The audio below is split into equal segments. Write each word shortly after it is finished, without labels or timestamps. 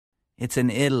It's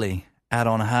in Italy, out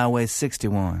on Highway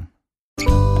 61.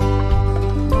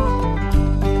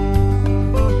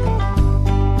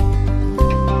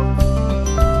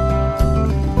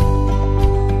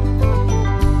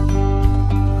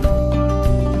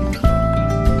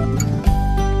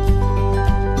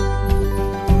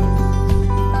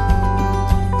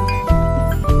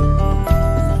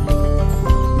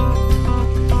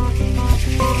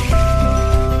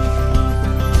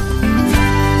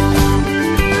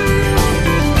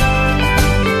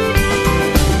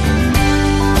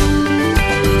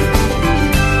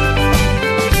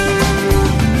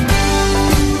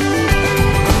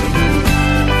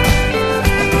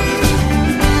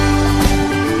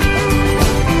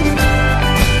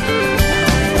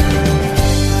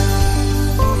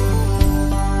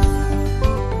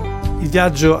 Il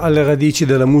viaggio alle radici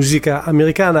della musica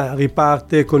americana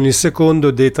riparte con il secondo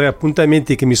dei 3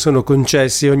 appuntamenti che mi sono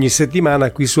concessi ogni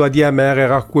settimana qui su ADMR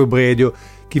Rock Web Radio.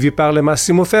 Chi vi parla è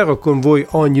Massimo Ferro, con voi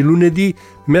ogni lunedì,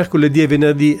 mercoledì e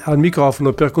venerdì al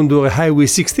microfono per condurre Highway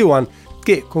 61,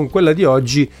 che con quella di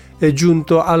oggi è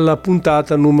giunto alla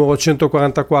puntata numero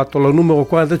 144, la numero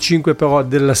 45 però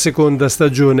della seconda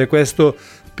stagione. Questo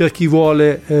per chi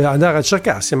vuole andare a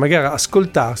cercarsi e magari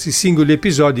ascoltarsi i singoli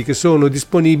episodi che sono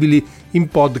disponibili in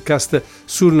podcast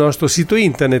sul nostro sito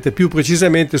internet, più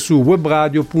precisamente su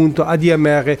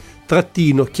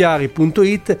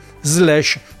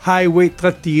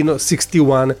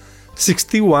webradio.admr-chiari.it/highway-61.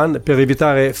 61, per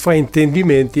evitare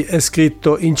fraintendimenti, è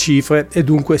scritto in cifre e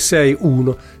dunque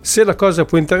 61. Se la cosa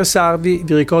può interessarvi,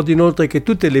 vi ricordo inoltre che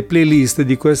tutte le playlist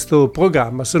di questo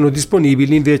programma sono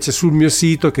disponibili invece sul mio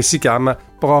sito, che si chiama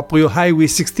proprio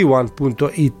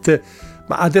highway61.it.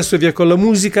 Ma adesso via con la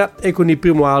musica e con il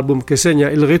primo album che segna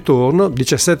il ritorno,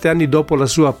 17 anni dopo la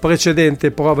sua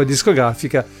precedente prova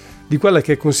discografica, di quella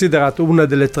che è considerata una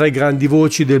delle 3 grandi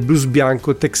voci del blues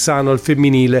bianco texano al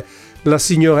femminile, la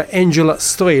signora Angela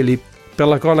Straley. Per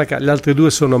la cronaca gli altri 2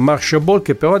 sono Marcia Ball,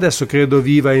 che però adesso credo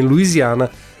viva in Louisiana,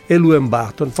 e Luan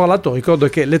Barton. Fra l'altro ricordo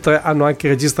che le 3 hanno anche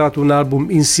registrato un album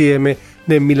insieme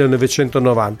nel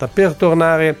 1990. Per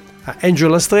tornare a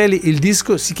Angela Straley, il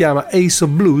disco si chiama Ace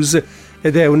of Blues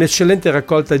ed è un'eccellente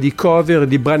raccolta di cover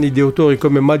di brani di autori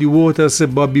come Muddy Waters,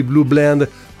 Bobby Blue Bland,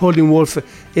 Howlin' Wolf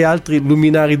e altri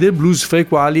luminari del blues, fra i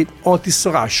quali Otis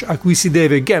Rush, a cui si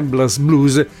deve Gamblers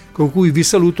Blues, con cui vi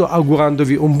saluto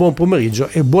augurandovi un buon pomeriggio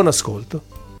e buon ascolto.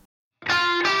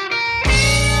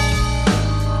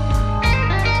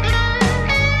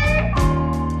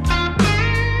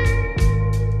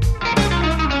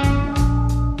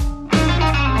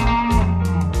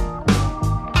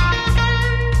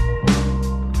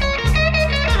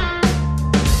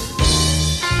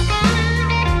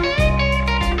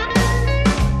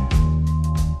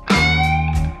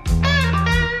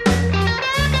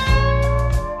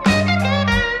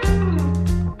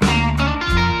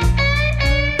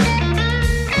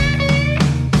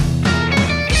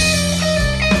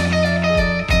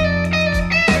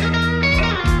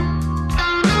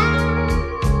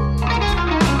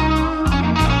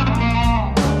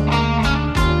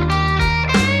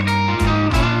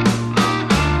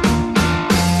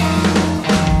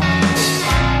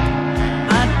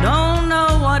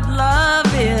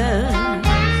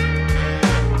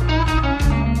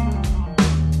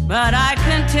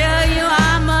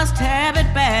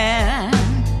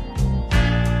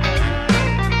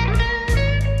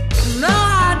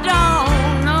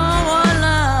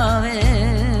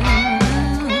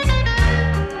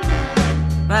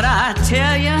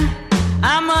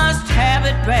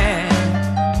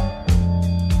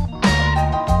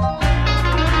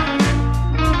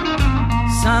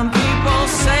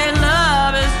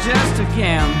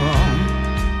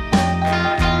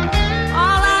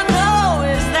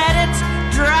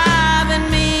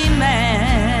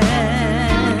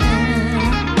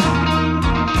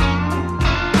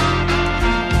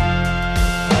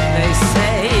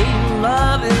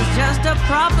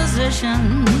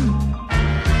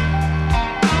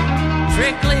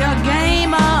 Strictly a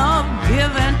game of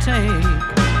give and take.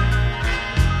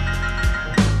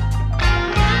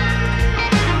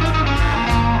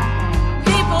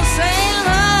 People say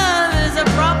love is a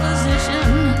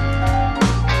proposition,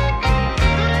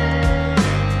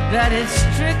 that it's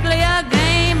strictly a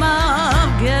game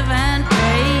of give and take.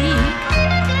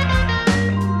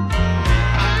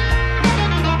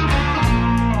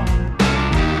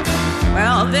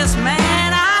 Well, this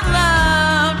man I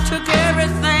love took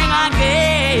everything I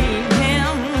gave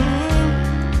him,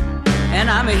 and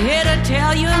I'm here to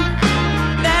tell you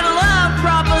that love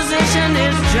proposition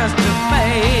is just a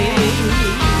fake.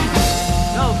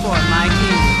 Go for it,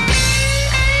 Mikey.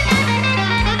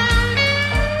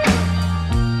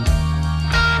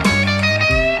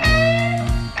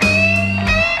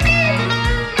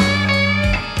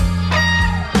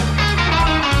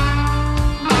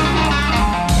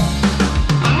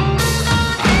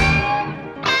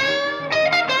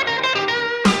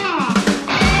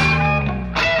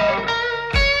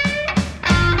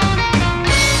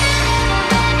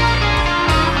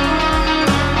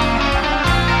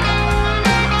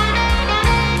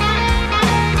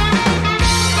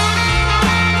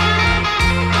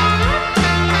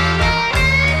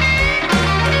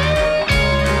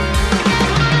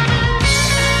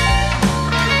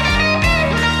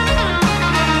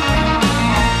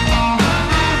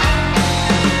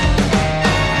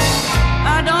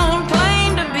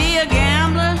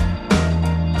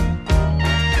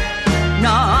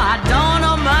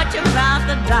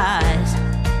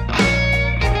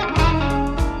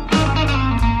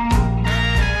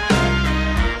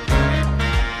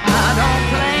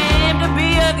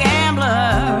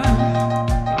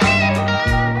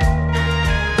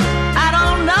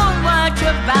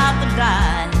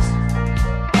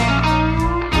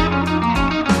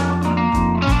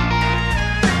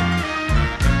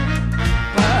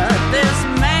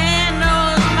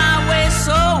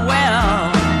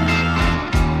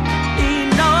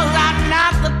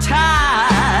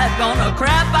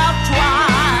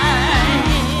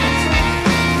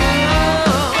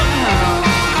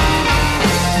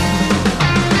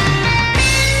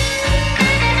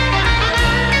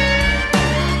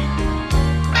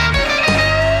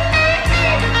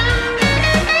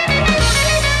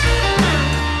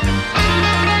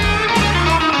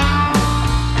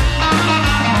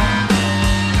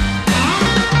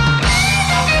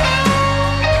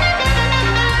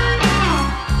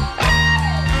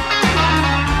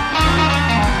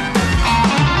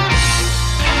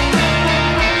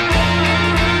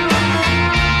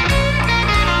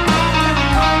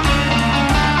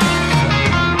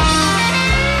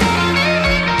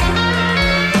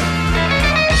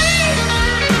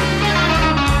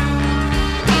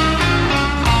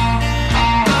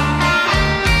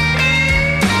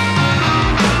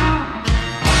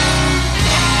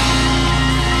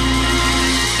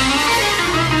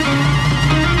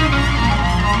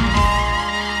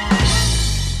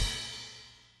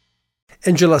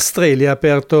 Angela Straley ha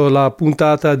aperto la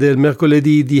puntata del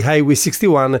mercoledì di Highway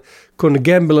 61 con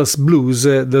Gambler's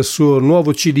Blues del suo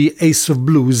nuovo CD Ace of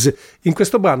Blues. In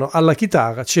questo brano alla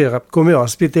chitarra c'era come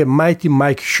ospite Mighty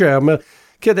Mike Shermer,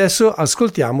 che adesso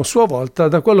ascoltiamo a sua volta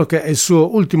da quello che è il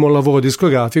suo ultimo lavoro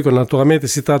discografico. Naturalmente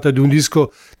si tratta di un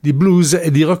disco di blues e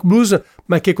di rock blues,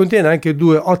 ma che contiene anche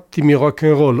due ottimi rock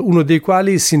and roll, uno dei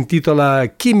quali si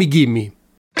intitola Gimme Gimme.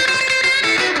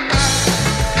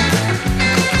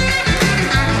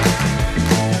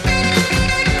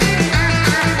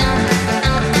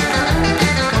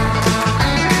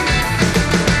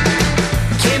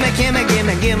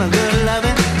 Give me good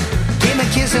loving, give me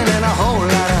kissing and a whole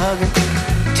lot of hugging.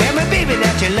 Tell me, baby,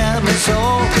 that you love me so,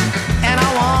 and I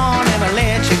won't ever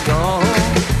let you go.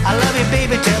 I love you,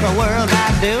 baby, tell the world I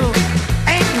do.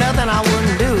 Ain't nothing I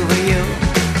wouldn't do for you.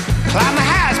 Climb the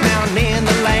highest mountain in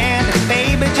the land,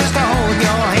 baby, just to hold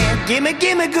your hand. Give me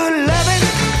good loving,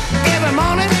 every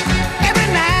morning, every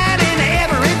night, and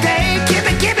every day. Give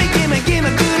me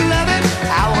good loving,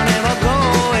 I won't ever go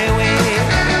away.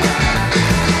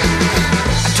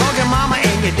 Mama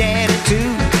and your daddy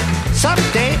too.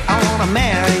 Someday I wanna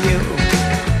marry you.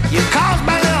 You cause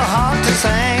my little heart to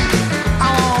sing. I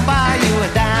wanna buy you a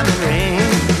diamond ring.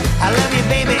 I love you,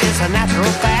 baby, it's a natural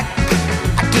fact.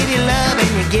 I give you love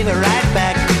and you give it right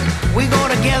back. We go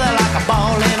together like a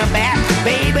ball and a bat.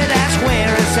 Baby, that's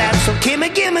where it's at. So give me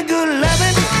good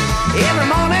loving every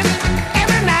morning,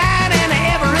 every night, and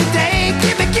every day.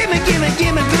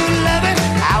 Give me good loving.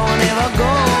 I will never go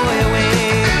away.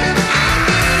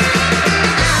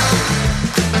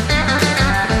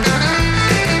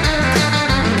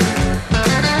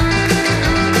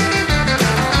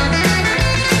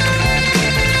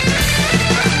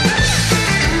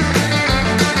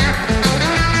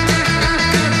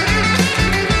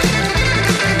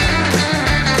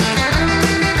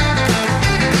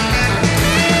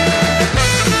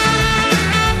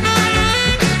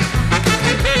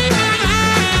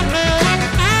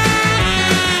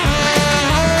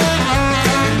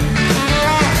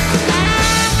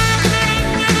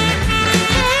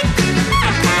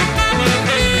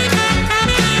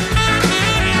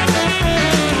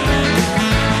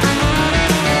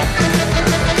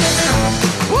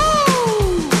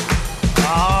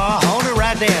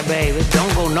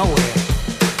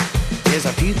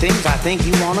 Things I think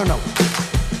you wanna know.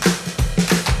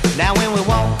 Now when we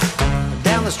walk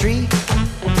down the street,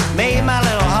 made my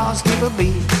little heart skip a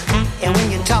beat. And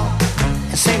when you talk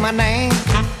and say my name,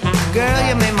 girl,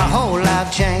 you made my whole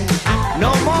life change.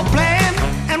 No more playing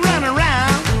and running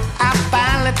around, I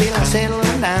finally feel like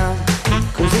settling down.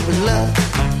 Cause it was love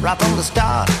right from the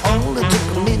start. Oh, it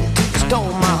took a minute till you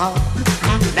stole my heart.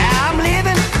 Now I'm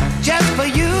living just for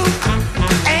you,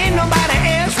 ain't nobody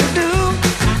else will do.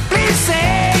 Please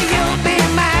say you'll be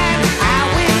mine, I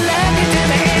will love you till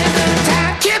the end of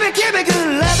time. Give me good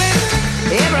loving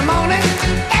every morning,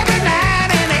 every night,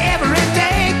 and every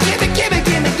day.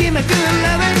 Give me good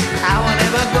loving, I will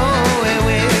never go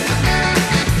away.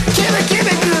 Give me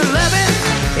good loving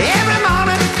every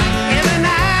morning, every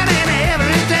night, and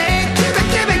every day.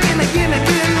 Give me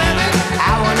good loving,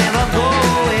 I will never go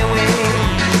away.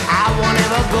 I will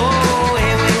never go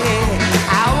away.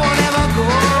 I will never go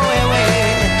away.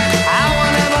 I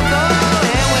will never go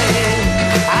away.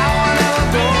 I will never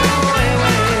go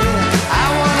away. I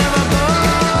will never go.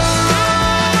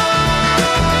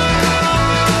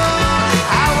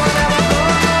 I will never go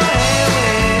away.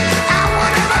 I will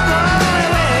never go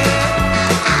away.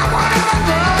 I will never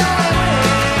go away.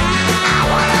 I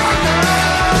will never go.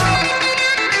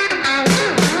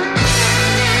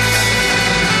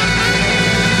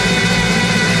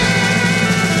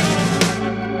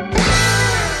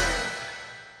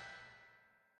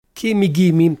 Gimme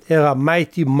Gimme era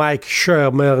Mighty Mike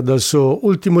Shermer dal suo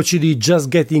ultimo CD Just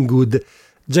Getting Good.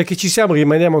 Già che ci siamo,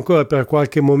 rimaniamo ancora per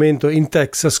qualche momento in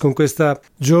Texas con questa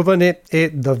giovane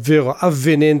e davvero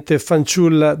avvenente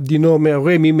fanciulla di nome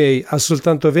Remy May. Ha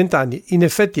soltanto 20 anni, in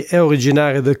effetti è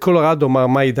originaria del Colorado, ma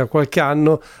ormai da qualche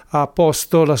anno ha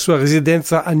posto la sua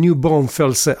residenza a New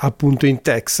Braunfels, appunto in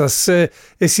Texas,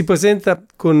 e si presenta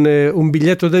con un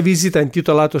biglietto da visita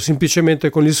intitolato semplicemente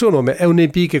con il suo nome. È un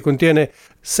EP che contiene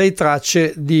 6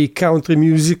 tracce di country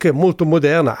music molto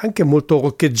moderna, anche molto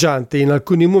roccheggiante in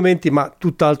alcuni momenti, ma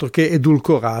tutt'altro che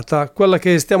edulcorata. Quella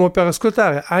che stiamo per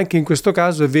ascoltare anche in questo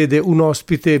caso vede un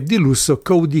ospite di lusso,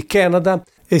 Cody Canada,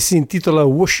 e si intitola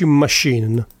Washing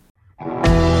Machine.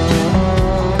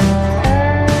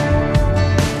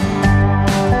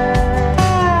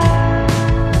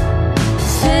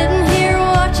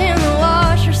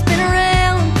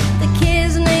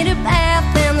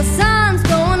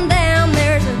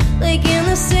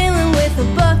 With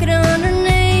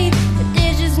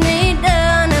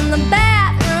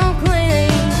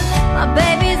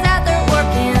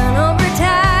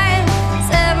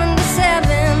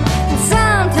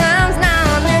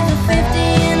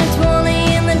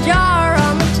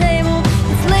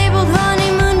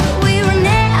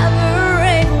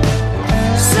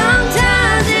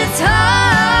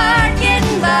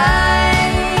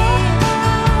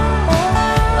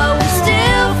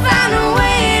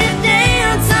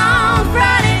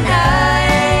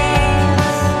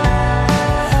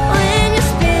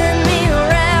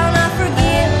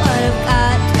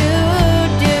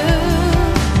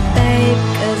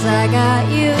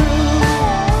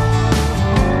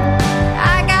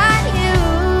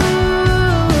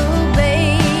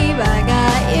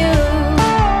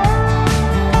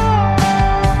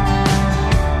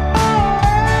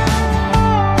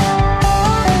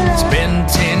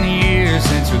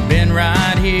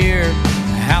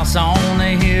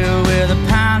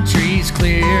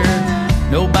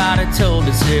told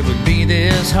us it would be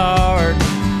this hard.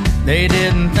 They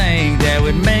didn't think that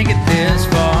we'd make it this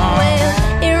far. Well,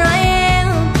 here I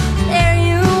am, there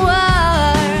you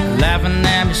are, laughing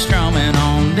at me strumming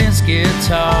on this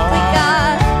guitar. we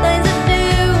got things to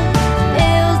do,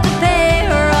 bills to pay.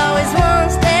 We're always one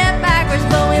step backwards,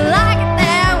 but we like it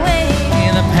that way.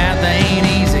 Yeah, the path ain't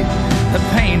easy, the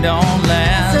pain don't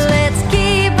last. So let's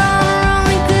keep on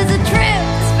rolling, 'cause the trip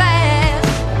is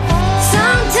fast.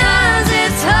 Sometimes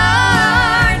it's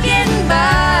hard getting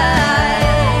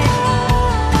by,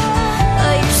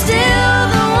 but you're still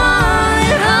the one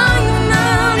that hung the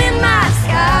moon in my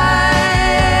sky.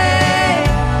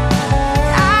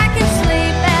 I can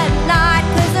sleep at night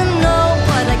 'cause I know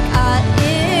what I got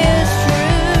is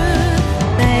true,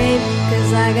 babe,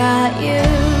 'cause I got you.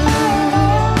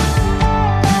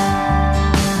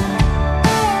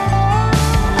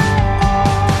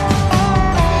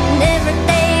 And every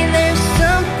day there's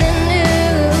something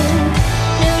new,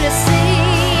 new to see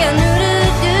and new to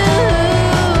do.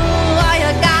 All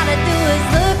you gotta do is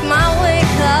look my way,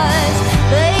 'cause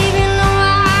baby, you know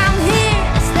I'm here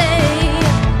to stay.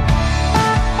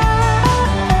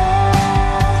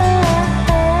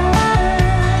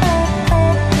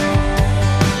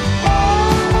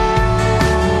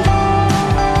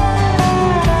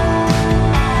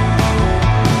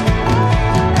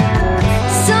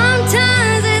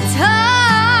 Sometimes it's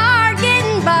hard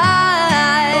getting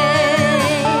by,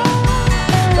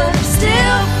 but you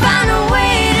still find a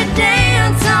way to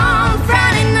dance on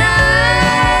Friday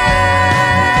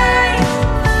night.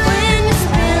 When you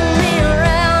spin me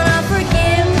around, I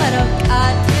forget what I've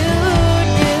got to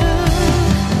do,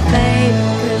 babe,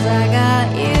 'cause I got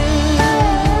you.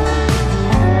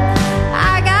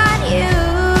 I got you,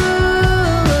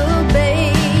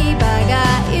 babe, I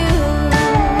got you.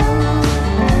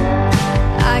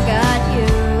 I got you.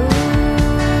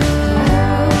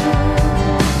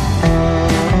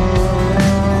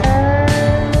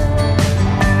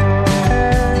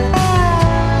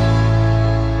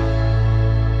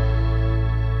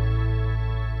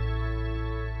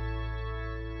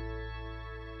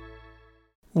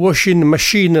 Washing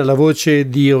Machine, la voce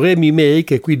di Remy May,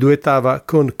 che qui duettava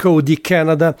con Cody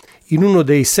Canada in uno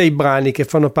dei 6 brani che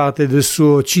fanno parte del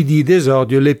suo CD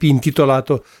d'esordio, l'EP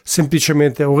intitolato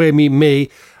semplicemente Remy May.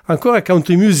 Ancora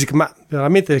country music, ma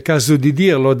veramente è il caso di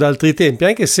dirlo, da altri tempi,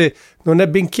 anche se non è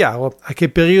ben chiaro a che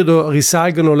periodo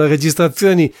risalgono le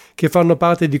registrazioni che fanno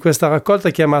parte di questa raccolta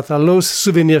chiamata Lost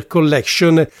Souvenir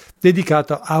Collection,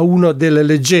 dedicata a una delle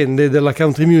leggende della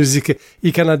country music,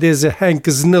 il canadese Hank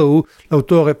Snow,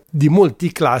 l'autore di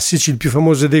molti classici, il più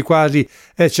famoso dei quali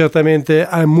è certamente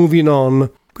I'm Moving On.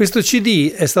 Questo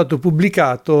CD è stato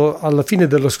pubblicato alla fine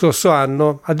dello scorso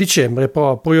anno, a dicembre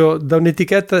proprio, da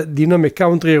un'etichetta di nome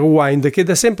Country Rewind, che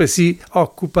da sempre si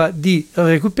occupa di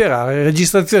recuperare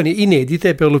registrazioni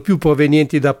inedite, per lo più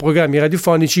provenienti da programmi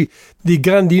radiofonici di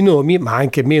grandi nomi, ma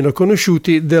anche meno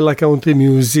conosciuti, della country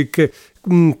music.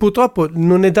 Purtroppo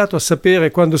non è dato sapere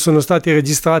quando sono stati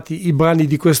registrati i brani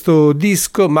di questo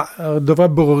disco, ma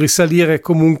dovrebbero risalire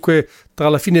comunque tra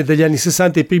la fine degli anni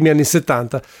 60 e i primi anni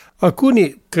 70.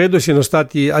 Alcuni credo siano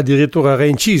stati addirittura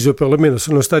reincisi, o perlomeno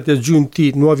sono stati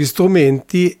aggiunti nuovi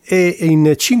strumenti, e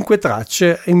in 5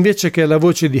 tracce, invece che la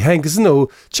voce di Hank Snow,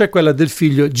 c'è quella del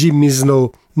figlio Jimmy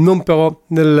Snow, non però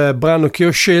nel brano che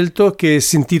ho scelto, che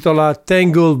si intitola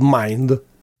Tangled Mind.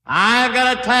 I've got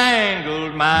a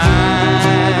tangled mind,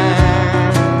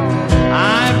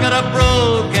 I've got a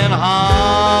broken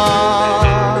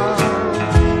heart,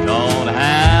 don't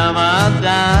have a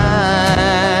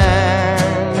dime,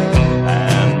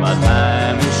 and my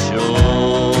time is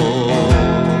short.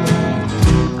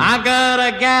 I got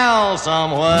a gal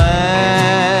somewhere,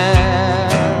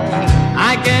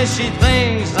 I guess she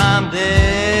thinks I'm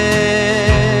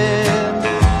dead,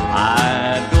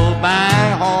 I'd go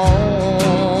back home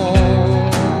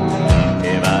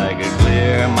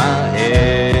my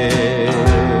head.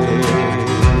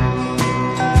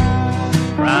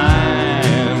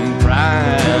 Crying,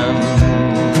 crying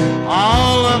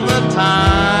all of the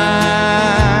time.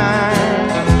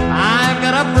 I've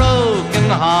got a broken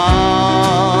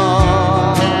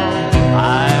heart,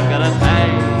 I've got a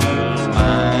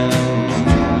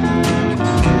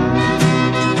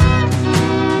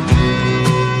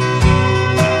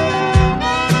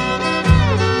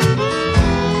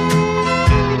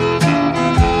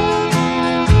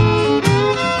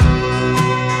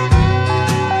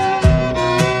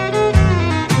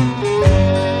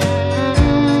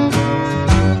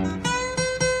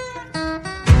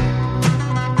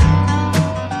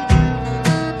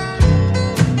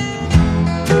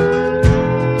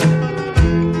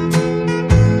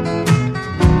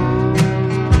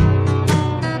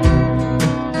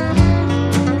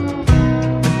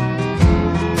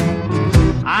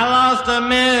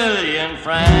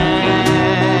friend.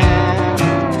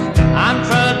 I'm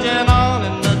trudging on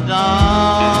in the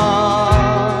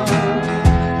dark,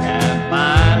 can't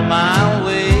find my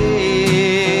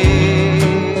way,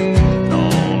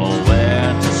 don't know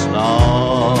where to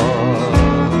start.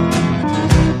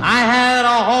 I had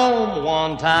a home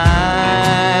one time,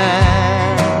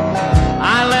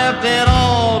 I left it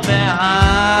all behind.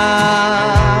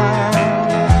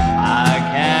 I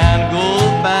can't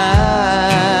go back,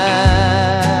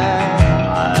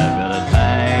 I've got a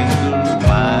tangled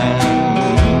mind.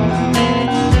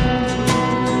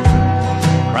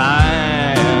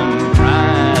 Crying,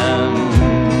 crying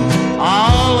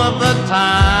all of the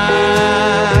time.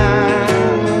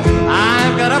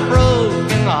 I've got a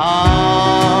broken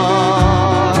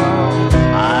heart,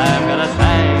 I've got a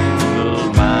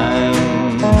tangled mind.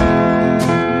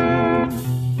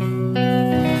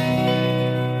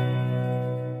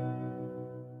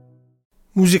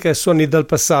 Musica e suoni dal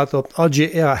passato.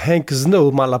 Oggi era Hank Snow,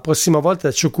 ma la prossima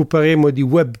volta ci occuperemo di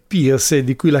Webb Pierce,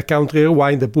 di cui la Country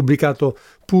Rewind ha pubblicato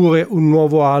pure un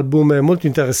nuovo album molto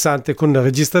interessante con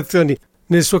registrazioni,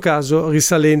 nel suo caso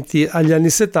risalenti agli anni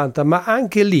 70, ma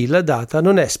anche lì la data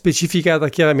non è specificata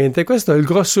chiaramente. Questo è il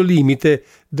grosso limite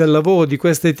del lavoro di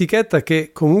questa etichetta,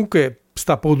 che comunque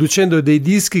sta producendo dei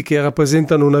dischi che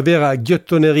rappresentano una vera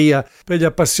ghiottoneria per gli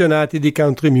appassionati di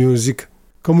country music.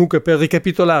 Comunque, per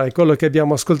ricapitolare, quello che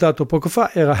abbiamo ascoltato poco fa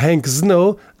era Hank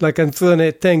Snow, la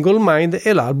canzone Tangled Mind,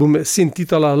 e l'album si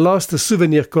intitola Lost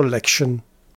Souvenir Collection.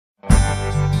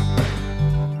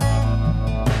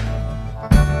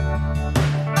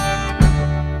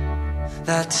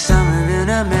 That summer in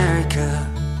America,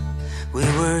 we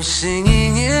were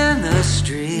singing in the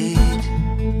street,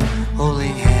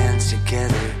 holding hands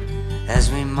together as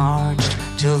we marched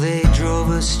till they drove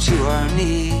us to our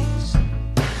knees.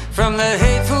 From the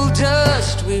hateful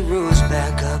dust we rose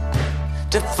back up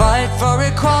to fight for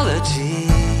equality.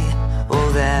 Oh,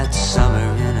 that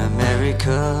summer in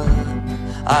America,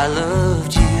 I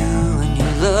loved you and you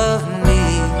loved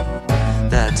me.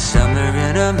 That summer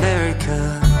in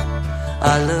America,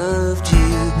 I loved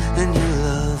you and you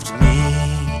loved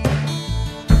me.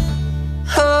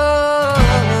 Oh,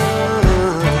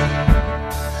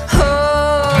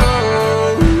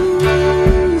 oh,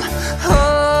 oh,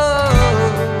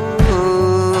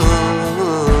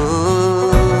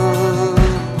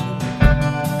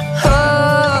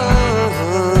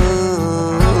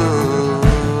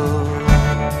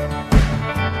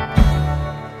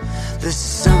 this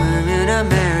summer in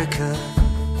America,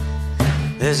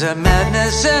 there's a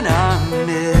madness in our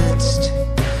midst,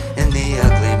 in the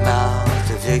ugly mouth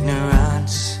of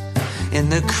ignorance, in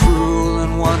the cruel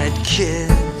and wanted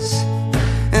kiss,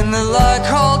 in the lie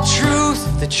called truth,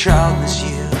 the child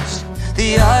misused,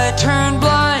 the eye turned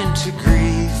blind to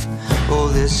grief. Oh,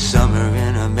 this summer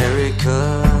in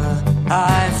America,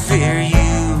 I fear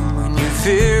you and you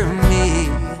fear me.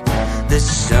 This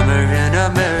summer in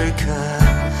America,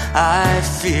 I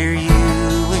fear you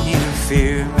and you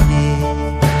fear me.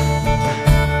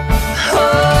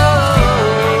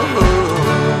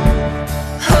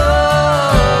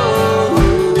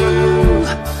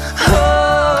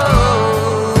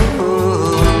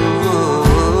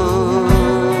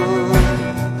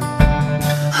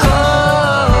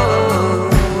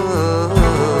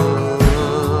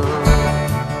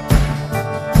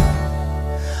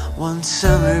 One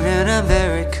summer in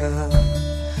America,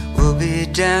 we'll be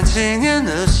dancing in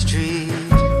the street,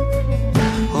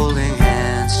 holding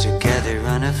hands together,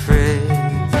 unafraid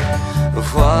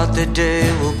of what the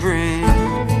day will bring.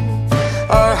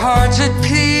 Our hearts at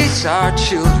peace, our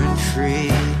children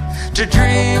free, to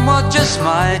dream what just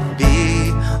might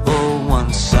be. Oh,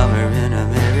 one summer in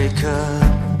America,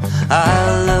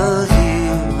 I love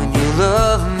you and you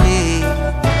love me.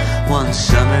 One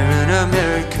summer in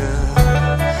America,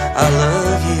 I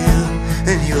love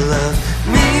you and you love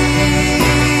me.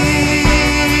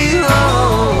 Oh,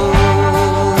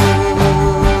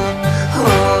 oh,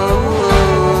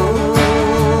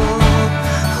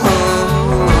 oh, oh,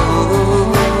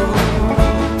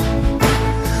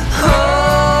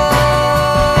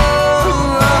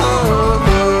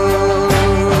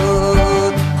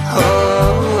 oh, oh.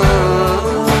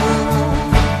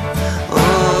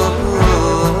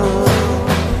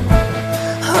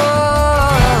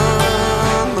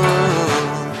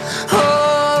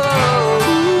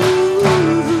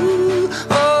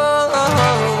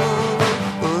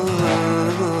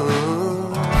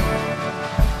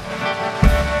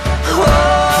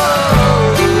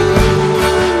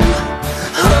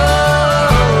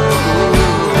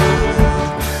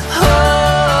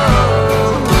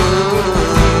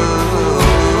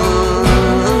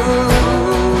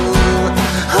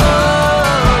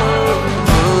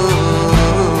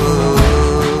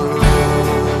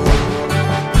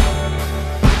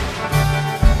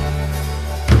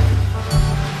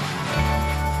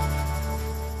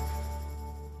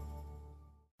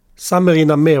 Summer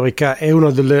in America è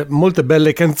una delle molte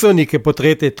belle canzoni che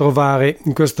potrete trovare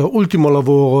in questo ultimo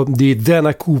lavoro di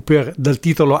Dana Cooper dal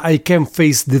titolo I Can't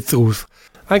Face the Truth.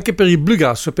 Anche per il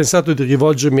bluegrass ho pensato di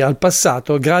rivolgermi al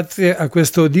passato grazie a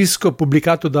questo disco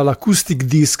pubblicato dall'Acoustic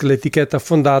Disc, l'etichetta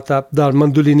fondata dal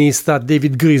mandolinista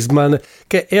David Grisman,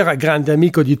 che era grande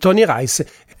amico di Tony Rice,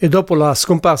 e dopo la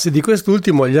scomparsa di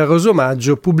quest'ultimo gli ha reso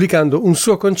omaggio pubblicando un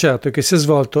suo concerto che si è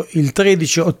svolto il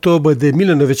 13 ottobre del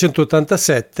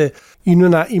 1987 in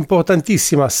una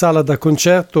importantissima sala da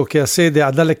concerto che ha sede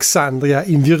ad Alexandria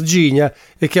in Virginia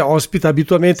e che ospita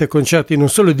abitualmente concerti non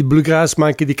solo di bluegrass ma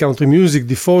anche di country music,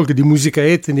 di folk, di musica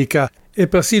etnica e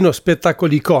persino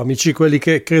spettacoli comici, quelli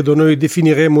che credo noi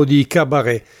definiremo di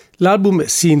cabaret. L'album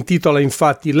si intitola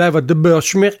infatti Live at the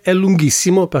Birchmere, è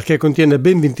lunghissimo perché contiene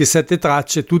ben 27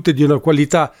 tracce, tutte di una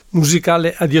qualità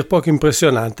musicale a dir poco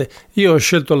impressionante. Io ho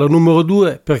scelto la numero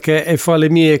 2 perché è fra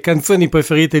le mie canzoni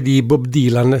preferite di Bob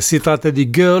Dylan, si tratta di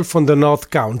Girl from the North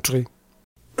Country.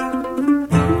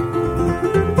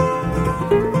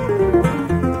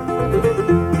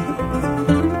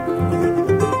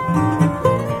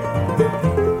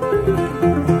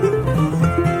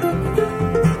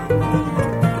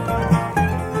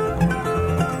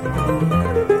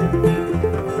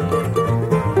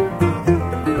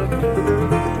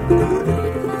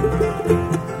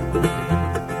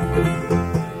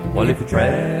 Well, if you're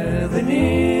traveling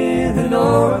in the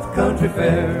North Country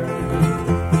Fair,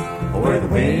 where the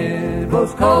wind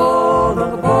blows cold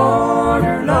on the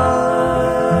borderline,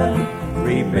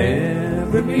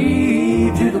 remember me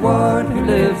to the one who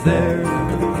lives there,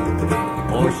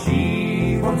 for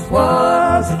she once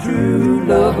was a true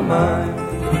love of mine.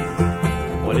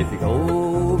 Well, if you're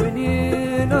going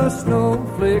in a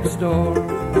snowflake storm,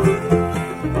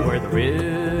 where the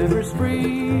rivers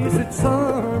freeze at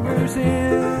summer's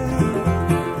end,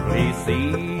 please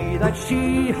see that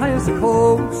she has a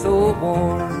coat so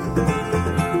warm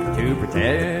to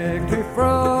protect her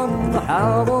from the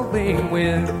howling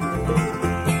wind.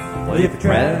 Well, if you're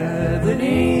traveling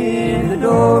in the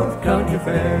North Country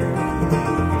Fair,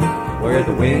 where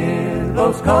the wind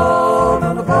blows cold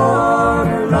on the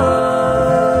borderline,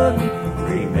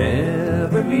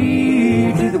 remember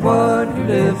me to the one who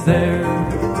lives there,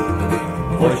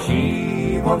 for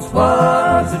she once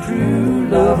was a true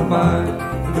love of mine.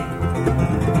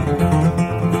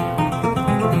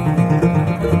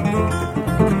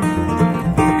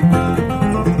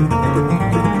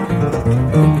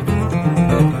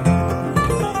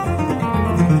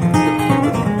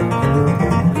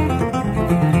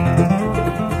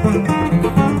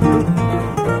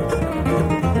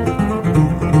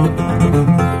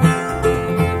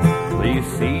 Please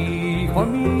see for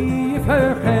me if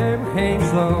her hair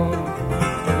hangs low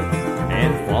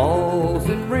and falls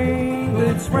in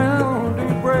ringlets round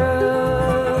her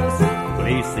breast.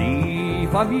 Please see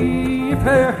for me if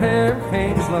her hair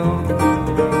hangs low,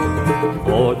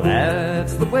 for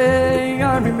that's the way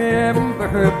I remember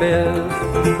her best.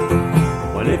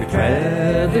 Well, if you're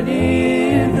traveling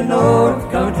in the North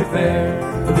Country Fair,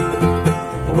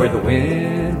 where the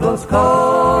wind blows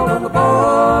cold on the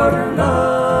borderline,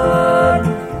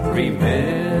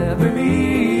 remember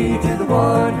me to the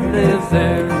one who lives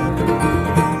there,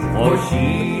 for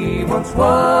she once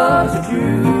was a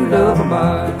true love of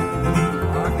mine.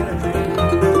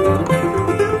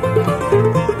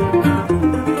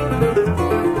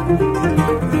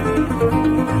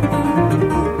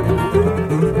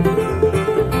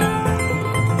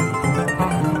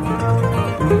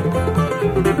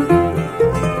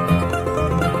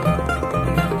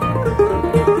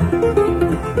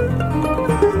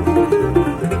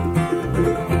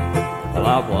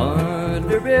 I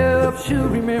wonder if she'll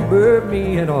remember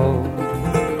me at all.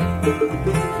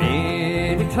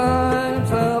 Many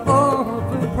times I've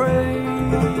often prayed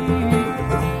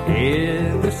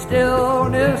in the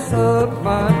stillness of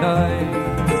my night,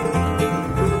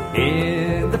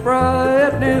 in the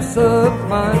brightness of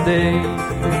my day.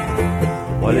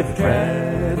 Well, if you're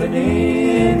traveling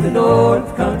in the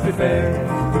North Country Fair,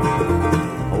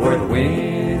 where the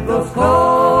wind blows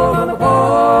cold on the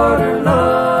borderline,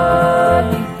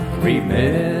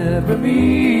 remember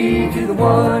me to the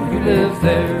one who lives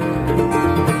there,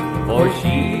 for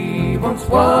she once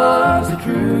was a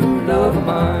true love of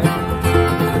mine.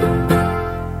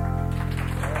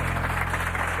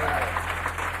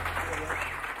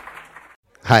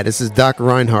 Hi, this is Doc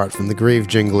Reinhardt from the Grave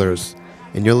Jinglers,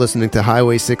 and you're listening to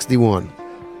Highway 61.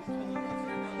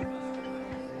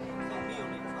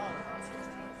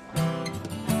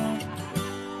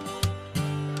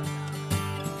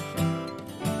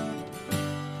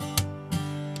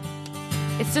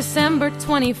 It's December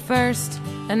 21st,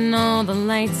 and all the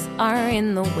lights are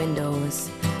in the windows,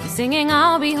 singing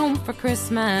I'll be home for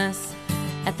Christmas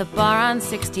at the bar on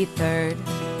 63rd.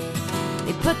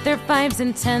 They put their 5s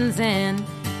and 10s in.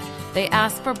 They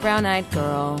ask for brown-eyed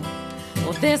girl.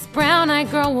 Well, this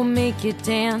brown-eyed girl will make you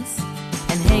dance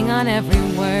and hang on every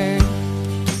word.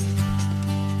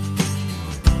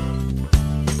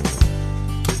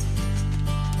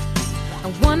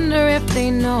 I wonder if they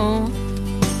know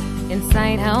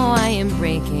inside how I am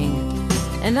breaking,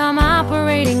 and I'm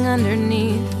operating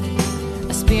underneath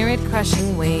a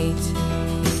spirit-crushing weight.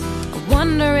 I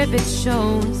wonder if it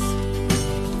shows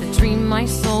the dream my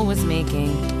soul was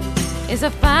making is a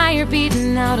fire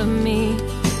beaten out of me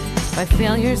by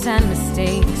failures and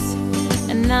mistakes.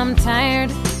 And I'm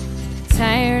tired,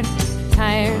 tired,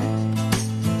 tired.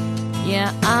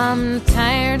 Yeah, I'm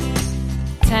tired,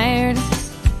 tired,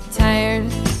 tired,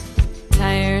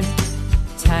 tired,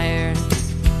 tired.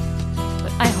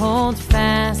 But I hold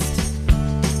fast.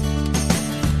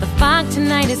 The fog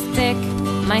tonight is thick.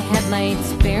 My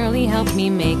headlights barely help me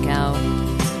make out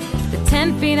the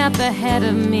 10 feet up ahead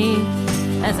of me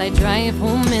as I drive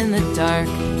home in the dark.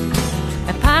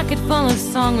 My pocket full of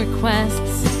song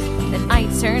requests that I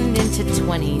turned into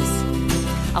 20s.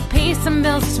 I'll pay some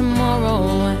bills tomorrow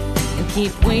and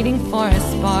keep waiting for a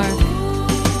spark.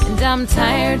 And I'm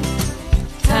tired,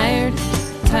 tired,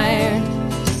 tired.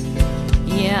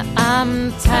 Yeah,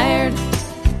 I'm tired,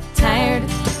 tired,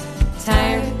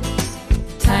 tired,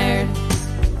 tired,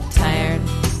 tired.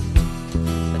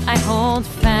 But I hold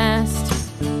fast.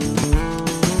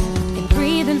 I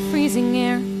breathe in freezing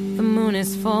air. The moon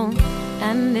is full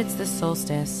and it's the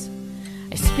solstice.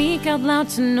 I speak out loud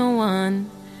to no one.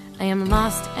 I am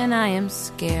lost and I am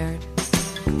scared,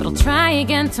 but I'll try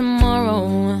again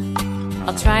tomorrow.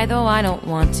 I'll try though I don't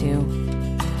want to.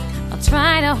 I'll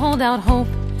try to hold out hope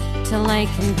till I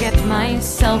can get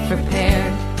myself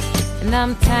prepared. And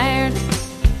I'm tired,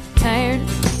 tired,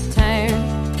 tired.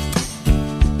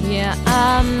 Yeah,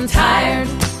 I'm tired,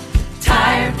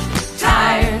 tired,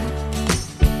 tired.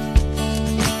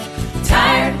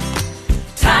 Tired,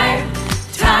 tired,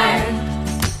 tired.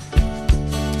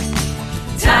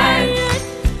 Tired,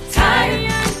 tired,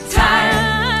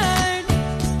 tired.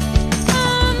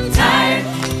 I'm tired,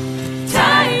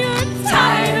 tired,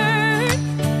 tired.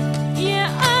 Yeah,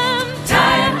 I'm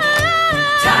tired,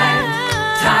 tired,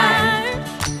 tired.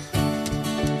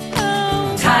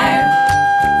 Oh, tired,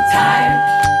 tired, tired.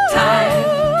 Oh, tired,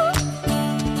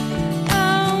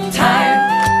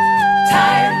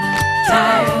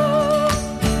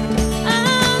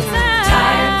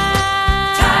 tired, tired.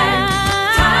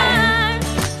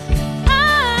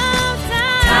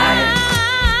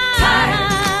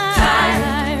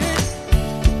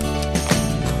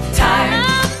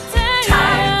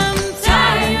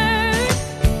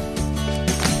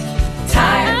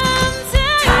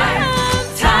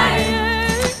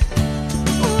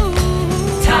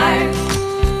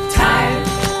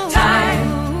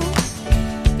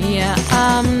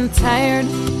 Tired,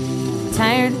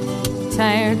 tired,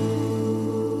 tired,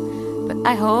 but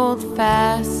I hold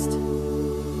fast.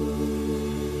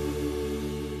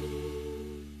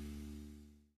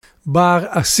 Bar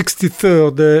a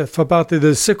 63rd fa parte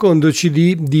del secondo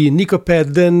CD di Nico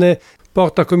Padden,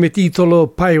 porta come titolo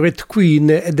Pirate Queen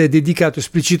ed è dedicato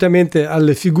esplicitamente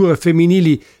alle figure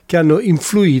femminili che hanno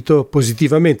influito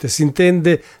positivamente, si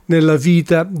intende, nella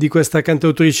vita di questa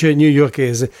cantautrice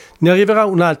newyorkese. Ne arriverà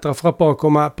un'altra fra poco,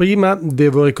 ma prima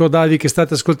devo ricordarvi che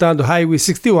state ascoltando Highway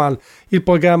 61, il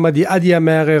programma di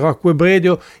ADMR Rock Web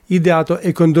Radio, ideato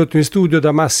e condotto in studio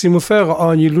da Massimo Ferro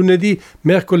ogni lunedì,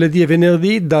 mercoledì e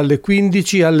venerdì dalle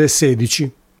 15 alle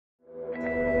 16.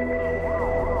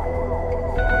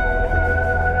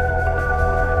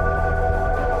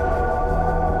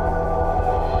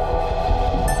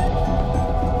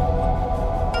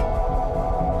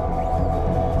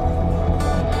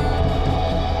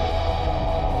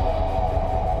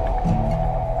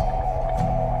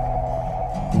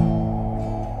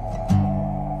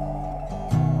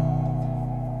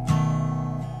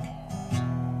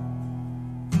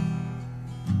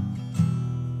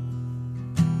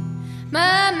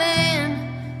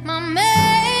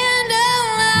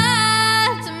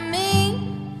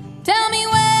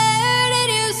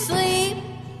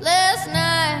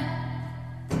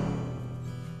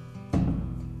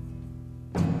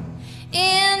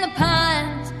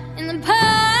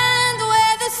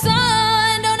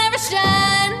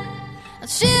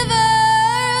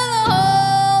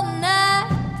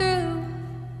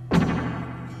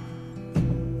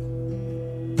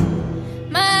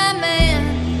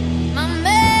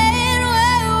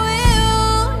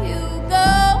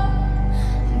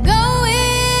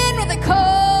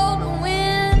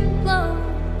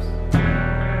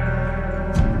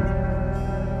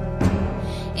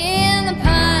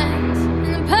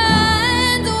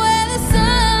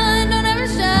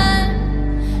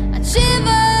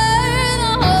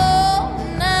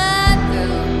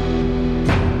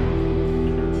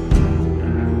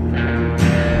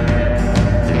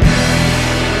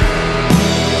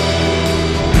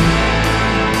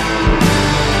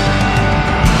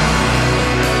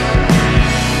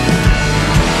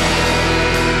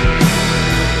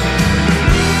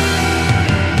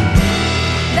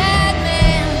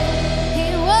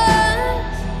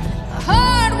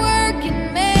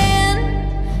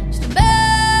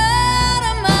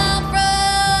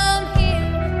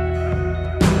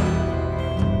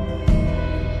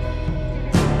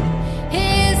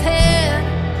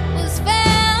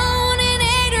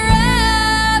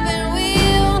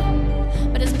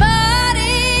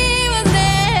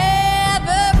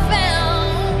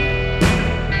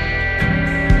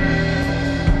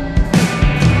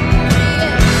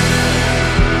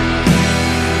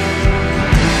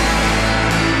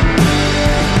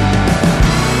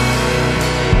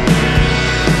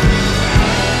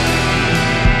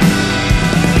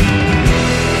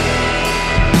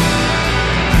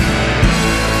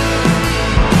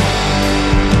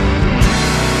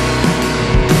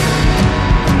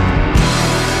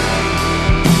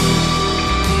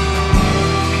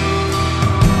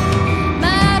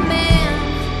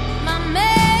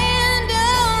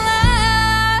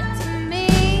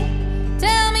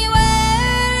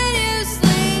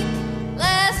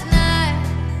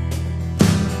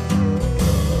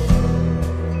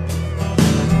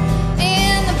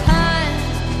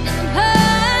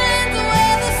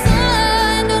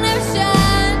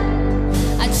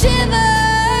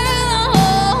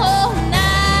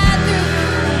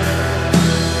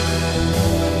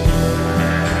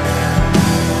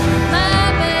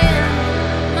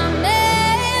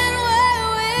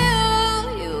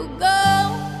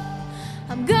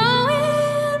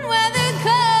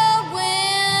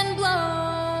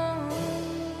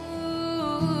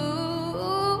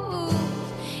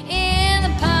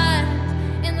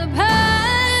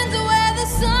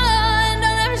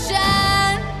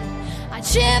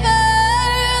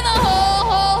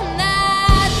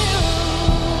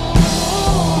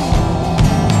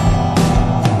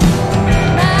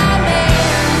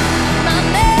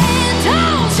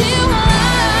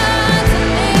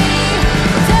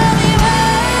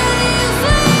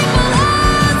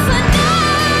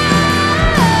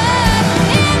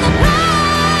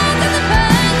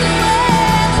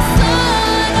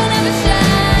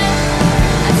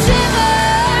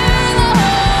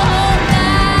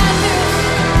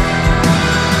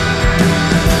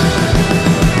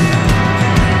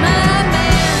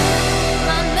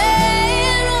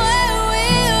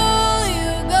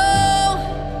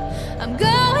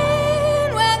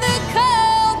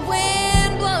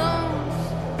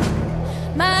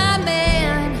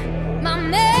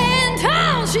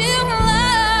 you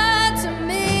lie to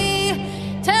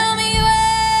me. Tell me, where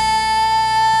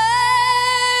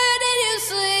did you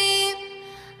sleep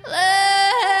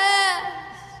last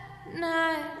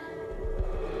night?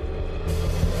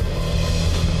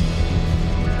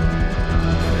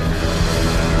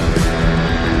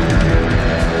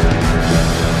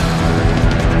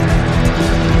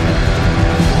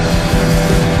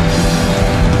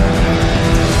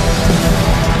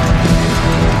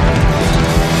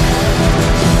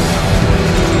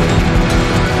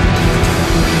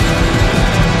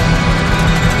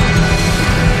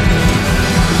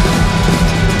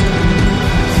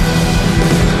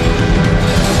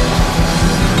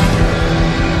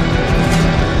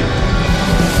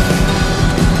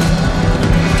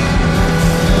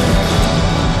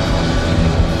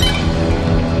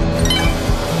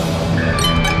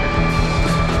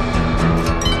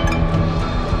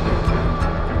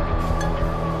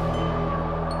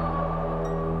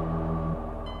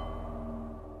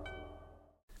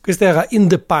 Questa era In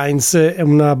the Pines, è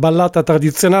una ballata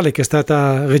tradizionale che è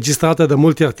stata registrata da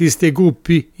molti artisti e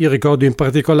gruppi. Io ricordo in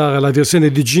particolare la versione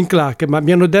di Gene Clark, ma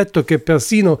mi hanno detto che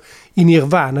persino i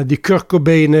Nirvana di Kurt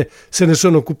Cobain se ne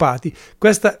sono occupati.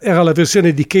 Questa era la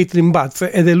versione di Caitlin Butts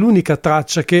ed è l'unica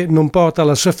traccia che non porta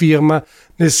la sua firma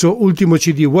nel suo ultimo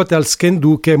CD What Else Can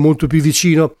Do, che è molto più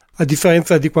vicino, a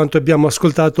differenza di quanto abbiamo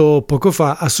ascoltato poco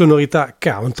fa, a sonorità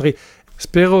country.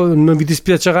 Spero non vi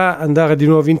dispiacerà andare di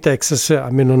nuovo in Texas,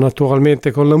 almeno naturalmente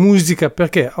con la musica,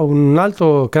 perché ho un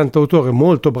altro cantautore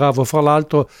molto bravo, fra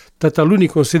l'altro da taluni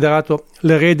considerato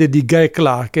l'erede di Guy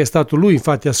Clark. È stato lui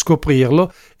infatti a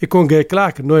scoprirlo, e con Guy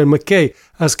Clark Noel McKay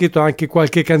ha scritto anche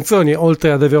qualche canzone,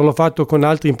 oltre ad averlo fatto con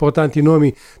altri importanti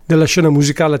nomi della scena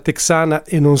musicale texana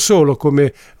e non solo,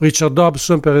 come Richard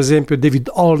Dobson per esempio, David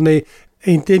Olney,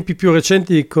 e in tempi più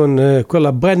recenti con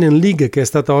quella Brennan League che è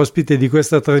stata ospite di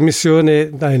questa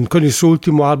trasmissione con il suo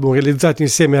ultimo album realizzato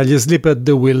insieme agli Sleep at the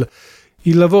Wheel.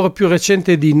 Il lavoro più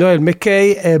recente di Noel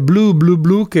McKay è Blue Blue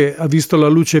Blue, che ha visto la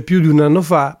luce più di un anno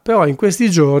fa, però in questi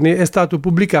giorni è stato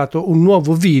pubblicato un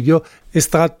nuovo video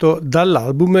estratto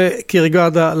dall'album che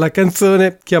riguarda la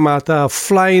canzone chiamata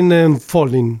Flying and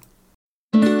Falling.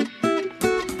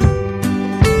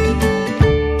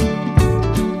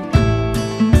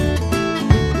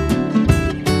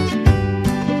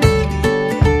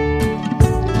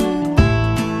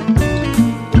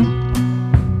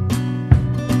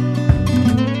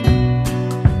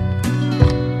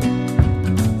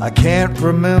 I can't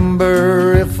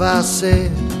remember if I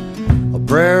said a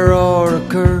prayer or a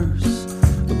curse,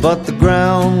 but the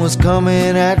ground was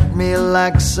coming at me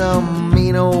like some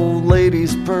mean old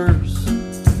lady's purse.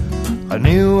 I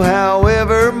knew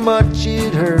however much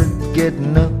it hurt,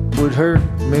 getting up would hurt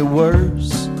me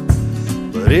worse,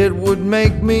 but it would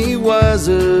make me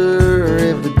wiser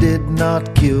if it did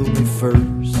not kill me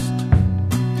first.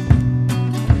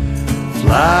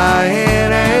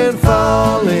 Flying and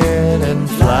falling and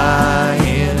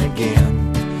flying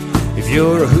again. If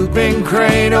you're a whooping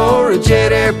crane or a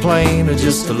jet airplane or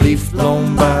just a leaf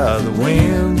blown by the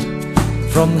wind,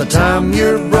 from the time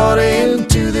you're brought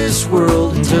into this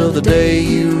world until the day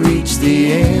you reach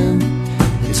the end,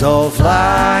 it's all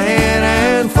flying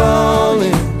and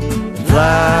falling and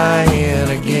flying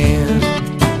again.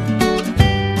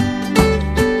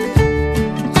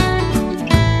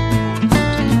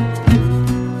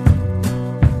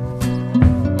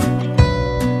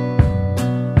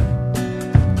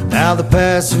 Now the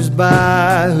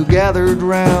passers-by who gathered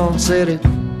round said it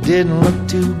didn't look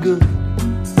too good,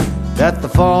 that the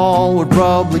fall would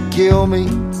probably kill me,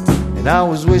 and I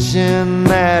was wishing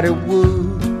that it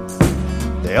would.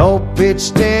 They all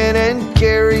pitched in and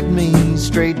carried me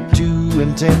straight to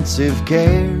intensive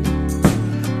care,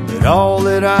 but all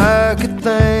that I could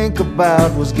think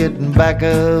about was getting back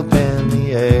up in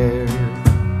the air.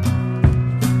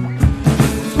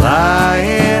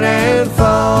 Flying and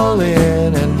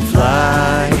falling and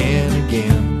flying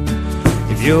again.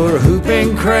 If you're a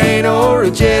whooping crane or a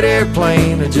jet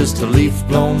airplane or just a leaf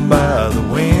blown by the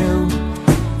wind,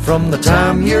 from the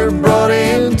time you're brought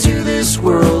into this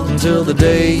world until the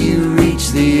day you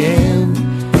reach the end,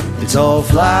 it's all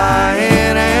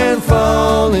flying and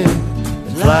falling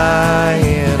and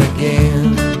flying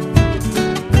again.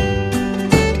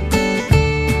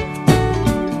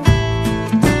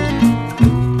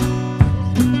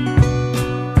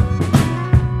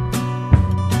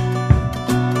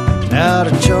 Now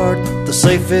to chart the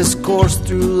safest course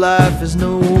through life is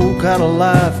no kind of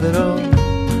life at all.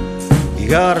 You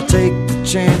gotta take the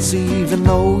chance even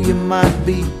though you might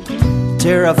be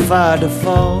terrified to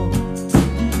fall,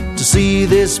 to see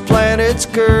this planet's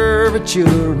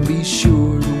curvature and be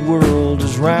sure the world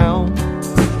is round.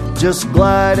 just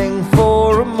gliding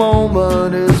for a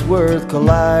moment is worth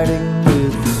colliding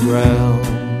with the ground.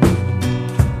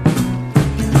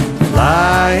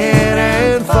 Flying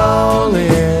and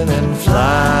falling and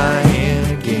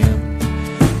flying again.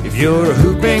 If you're a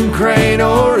whooping crane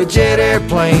or a jet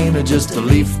airplane or just a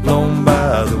leaf blown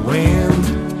by the wind,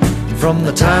 from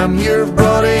the time you're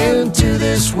brought into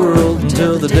this world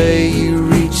until the day you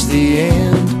reach the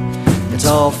end, it's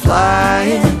all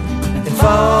flying and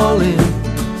falling and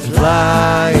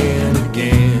flying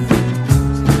again.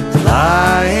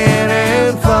 Flying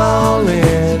and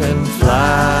falling and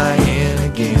flying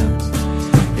again.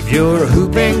 If you're a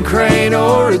whooping crane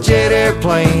or a jet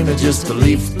airplane or just a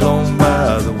leaf blown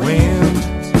by the wind,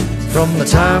 from the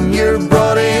time you're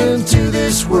brought into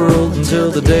this world until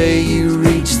the day you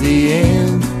reach the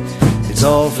end, it's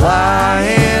all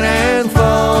flying and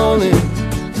falling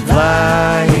and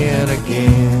flying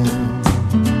again.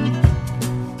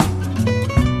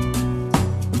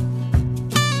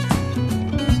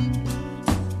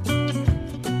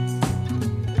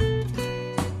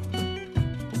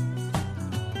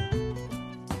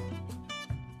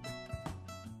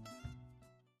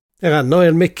 Era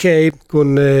Noel McKay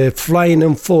con Flying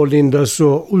and Falling dal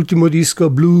suo ultimo disco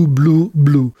Blue Blue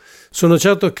Blue. Sono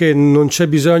certo che non c'è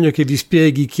bisogno che vi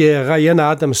spieghi chi è Ryan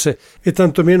Adams e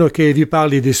tantomeno che vi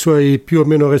parli dei suoi più o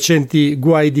meno recenti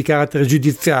guai di carattere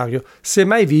giudiziario.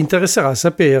 Semmai vi interesserà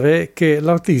sapere che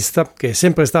l'artista, che è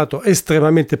sempre stato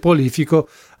estremamente prolifico,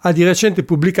 ha di recente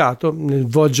pubblicato, nel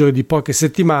volgere di poche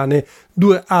settimane,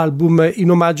 2 album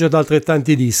in omaggio ad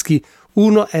altrettanti dischi.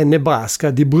 Uno è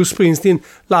Nebraska di Bruce Springsteen,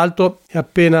 l'altro è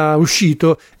appena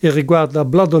uscito e riguarda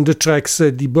Blood on the Tracks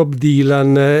di Bob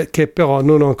Dylan, che però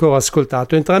non ho ancora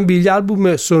ascoltato. Entrambi gli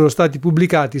album sono stati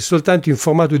pubblicati soltanto in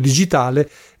formato digitale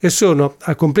e sono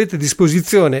a completa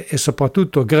disposizione e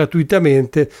soprattutto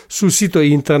gratuitamente sul sito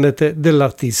internet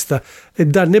dell'artista. E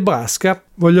da Nebraska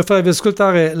voglio farvi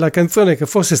ascoltare la canzone che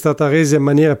forse è stata resa in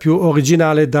maniera più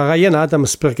originale da Ryan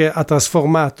Adams, perché ha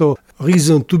trasformato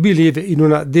Reason to Believe in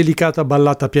una delicata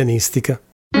ballata pianistica.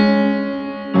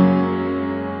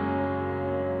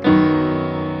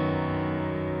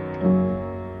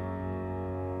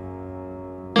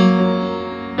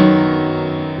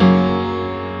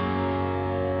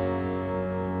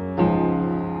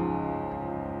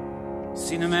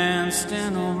 Seen a man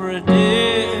stand over a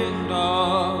dead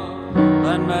dog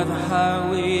lying by the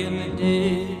highway in the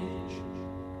ditch.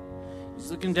 He's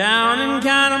looking down and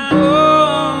kind of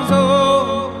pulls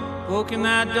over, poking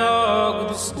that dog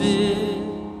with a stick.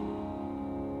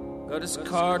 Got his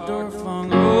car door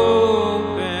flung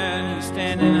open. He's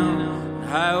standing on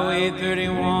Highway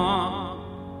 31.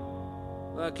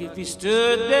 Like if he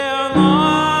stood there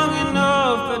long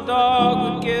enough, a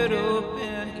dog would get up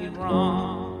and he'd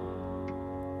run.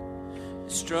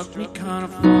 It struck me kind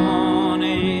of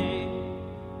funny,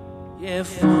 yeah,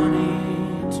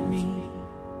 funny to me.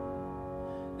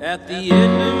 At the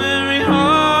end of every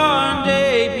hard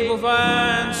day, people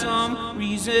find some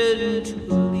reason to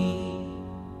believe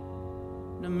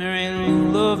that Mary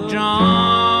Lou loved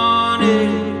Johnny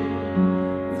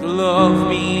with love,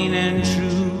 mean and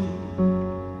true.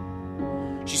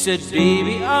 She said,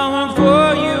 baby, I'll work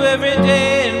for you every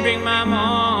day and bring my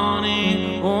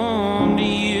money home to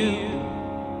you.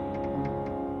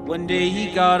 One day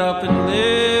he got up and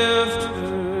left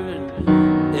her,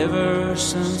 and ever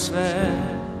since that,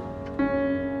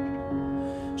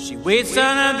 she waits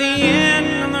down at the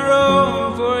end of the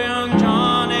road for young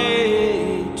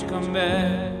Johnny to come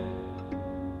back.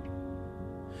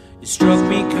 It struck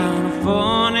me kind of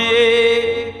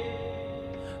funny,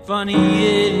 funny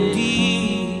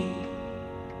indeed.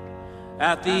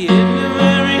 At the end of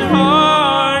every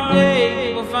hard day,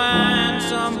 people find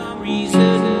some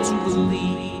reason to believe.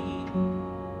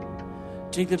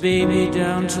 Take the baby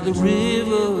down to the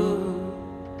river,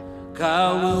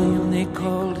 Kyle William they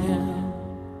called him.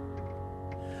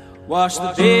 Wash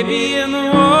the baby in the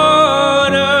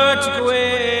water, took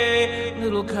away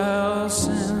little Kyle's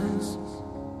sins.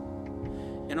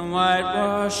 In a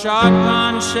whitewash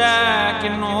shotgun shack,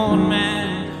 an old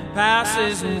man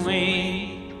passes away.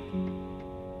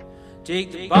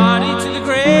 Take the body to the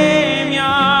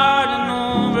graveyard, and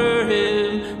over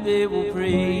him they will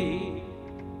pray.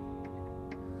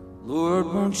 Lord,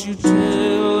 won't you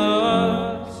tell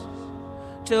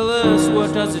us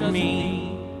what does it mean?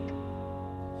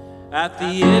 At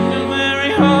the end of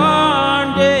every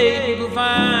hard day, people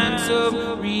find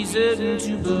some reason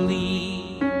to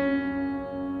believe.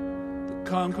 The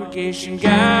congregation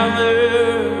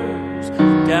gathers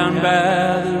down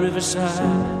by the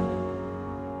riverside.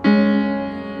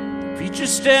 The preacher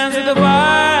stands with the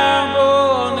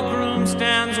Bible, and the groom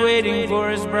stands waiting waiting for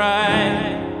his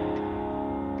bride.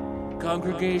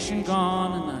 Congregation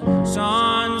gone and the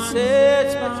sun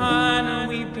sets behind a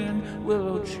weeping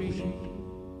willow tree.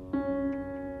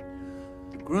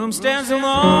 The groom stands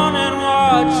alone and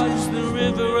watches the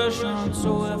river rush on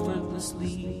so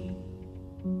effortlessly,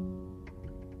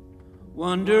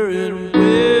 wondering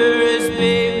where his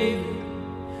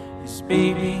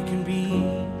baby can be.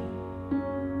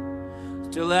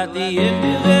 Till at the end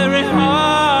of every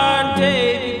hard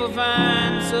day, people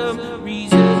find some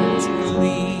reason to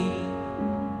believe.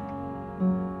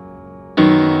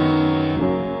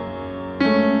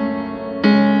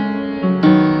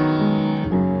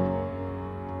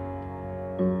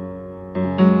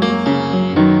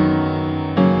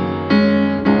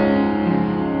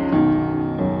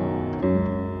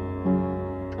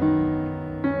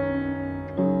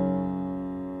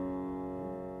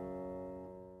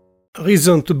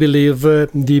 Reason to Believe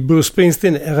di Bruce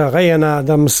Springsteen era Ryan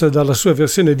Adams dalla sua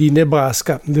versione di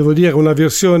Nebraska. Devo dire una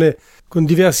versione con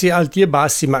diversi alti e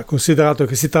bassi, ma considerato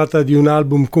che si tratta di un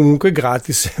album comunque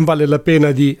gratis, vale la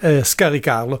pena di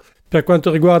scaricarlo. Per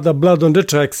quanto riguarda Blood on the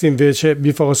Tracks invece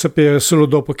vi farò sapere solo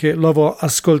dopo che l'avrò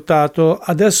ascoltato.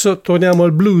 Adesso torniamo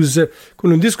al blues con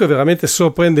un disco veramente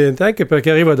sorprendente, anche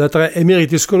perché arriva da 3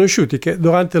 emeriti sconosciuti che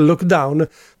durante il lockdown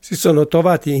si sono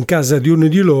trovati in casa di uno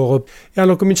di loro e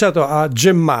hanno cominciato a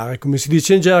gemmare, come si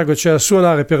dice in gergo, cioè a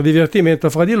suonare per divertimento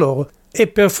fra di loro, e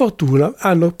per fortuna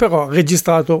hanno però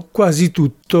registrato quasi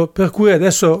tutto, per cui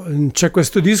adesso c'è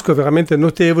questo disco veramente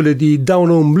notevole di Down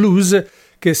Home Blues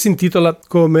che si intitola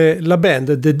come la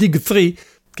band The Dig 3,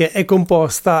 che è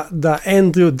composta da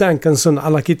Andrew Duncanson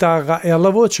alla chitarra e alla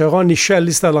voce, Ronnie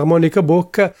Shellist all'armonica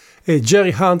bocca e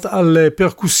Jerry Hunt alle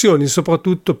percussioni,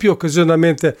 soprattutto più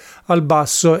occasionalmente al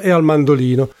basso e al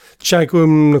mandolino. C'è anche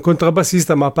un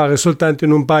contrabbassista, ma appare soltanto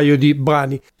in un paio di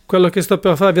brani. Quello che sto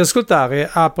per farvi ascoltare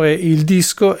apre il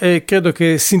disco e credo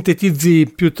che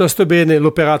sintetizzi piuttosto bene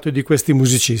l'operato di questi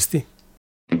musicisti.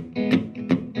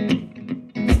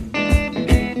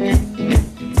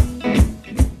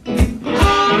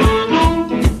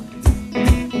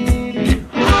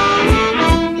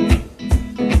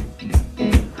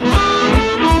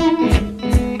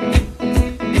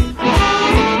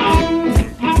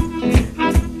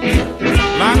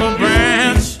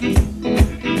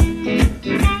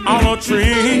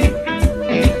 Tree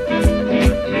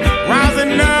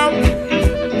rising up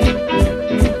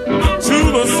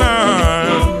to the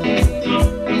sun.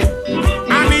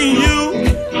 I need you,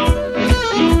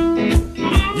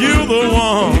 you're the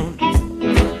one,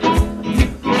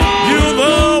 you're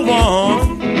the one,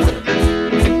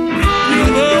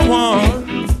 you're the one.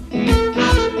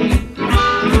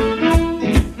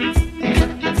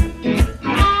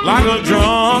 Like a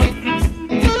drunk,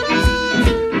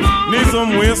 need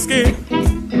some whiskey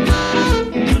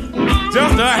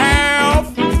just to have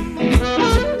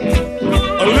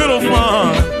a little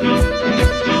fun.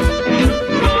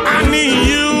 I need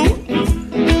you,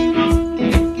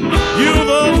 you're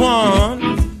the one,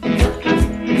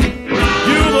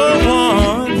 you're the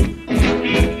one.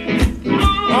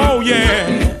 Oh yeah.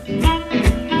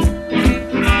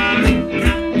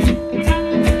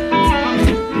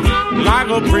 Like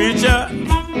a preacher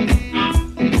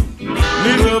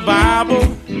needs a Bible,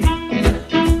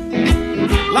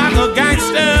 like a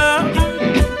gangster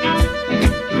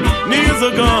needs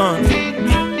a gun.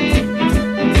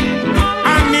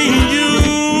 I need you,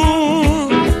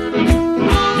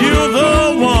 you're the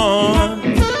one,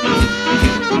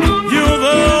 you're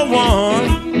the one,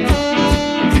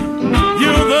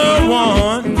 you're the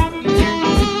one.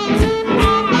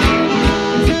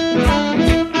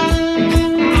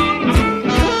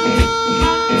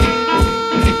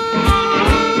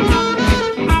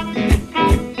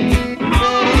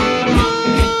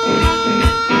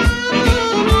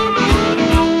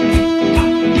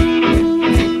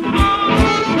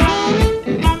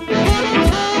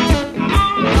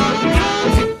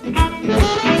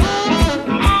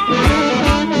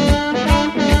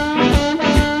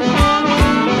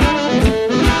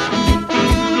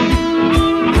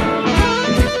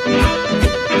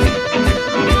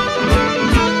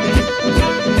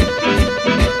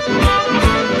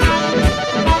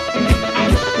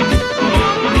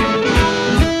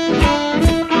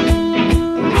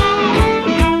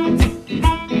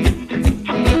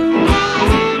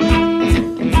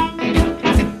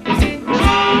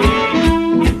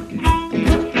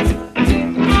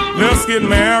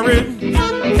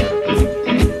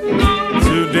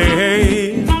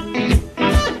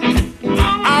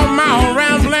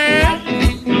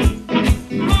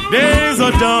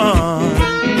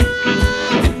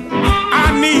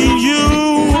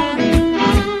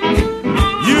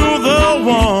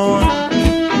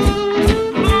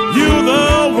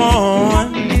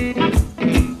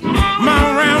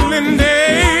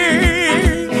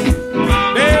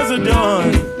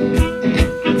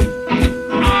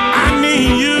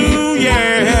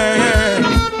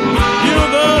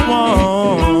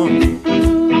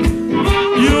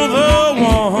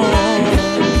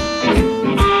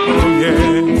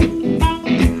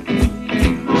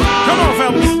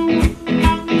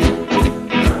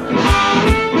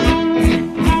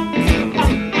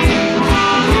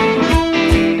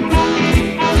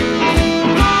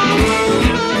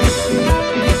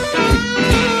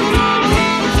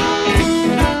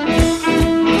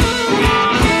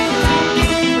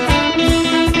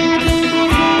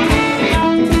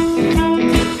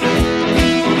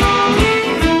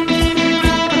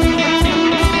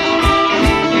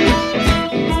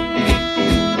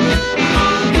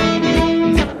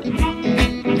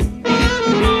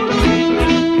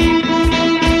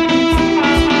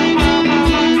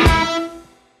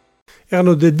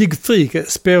 erano The Dig 3, che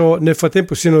spero nel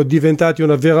frattempo siano diventati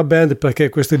una vera band, perché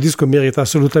questo disco merita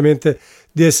assolutamente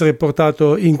di essere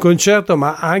portato in concerto,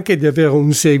 ma anche di avere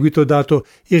un seguito dato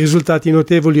i risultati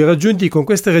notevoli raggiunti con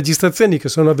queste registrazioni che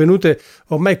sono avvenute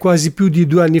ormai quasi più di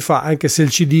 2 anni fa, anche se il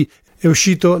CD è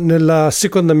uscito nella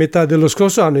seconda metà dello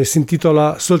scorso anno e si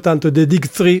intitola soltanto The Dig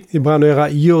 3, il brano era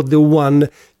You're the One.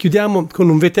 Chiudiamo con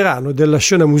un veterano della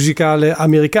scena musicale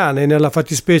americana e nella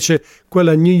fattispecie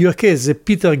quella newyorkese,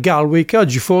 Peter Galway, che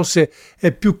oggi forse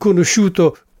è più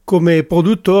conosciuto come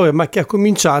produttore, ma che ha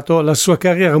cominciato la sua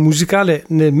carriera musicale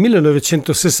nel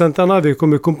 1969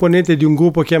 come componente di un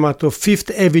gruppo chiamato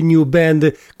Fifth Avenue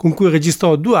Band, con cui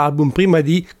registrò 2 album prima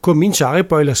di cominciare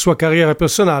poi la sua carriera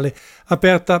personale,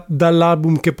 aperta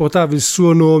dall'album che portava il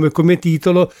suo nome come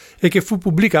titolo e che fu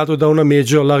pubblicato da una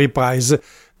major, la Reprise.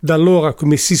 Da allora,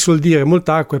 come si suol dire,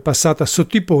 molta acqua è passata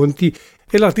sotto i ponti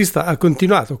e l'artista ha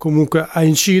continuato comunque a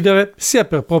incidere sia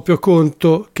per proprio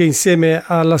conto che insieme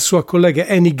alla sua collega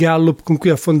Annie Gallup, con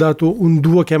cui ha fondato un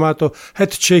duo chiamato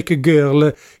Head Shake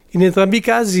Girl. In entrambi i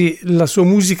casi la sua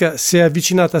musica si è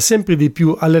avvicinata sempre di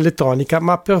più all'elettronica,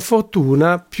 ma per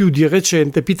fortuna più di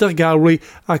recente Peter Galway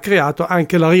ha creato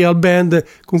anche la Real Band,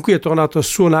 con cui è tornato a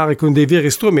suonare con dei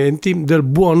veri strumenti del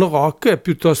buon rock,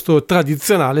 piuttosto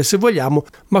tradizionale se vogliamo,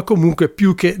 ma comunque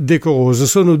più che decoroso.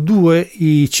 Sono 2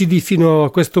 i CD fino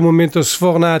a questo momento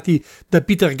sfornati da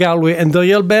Peter Galway and the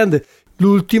Real Band.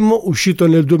 L'ultimo, uscito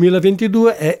nel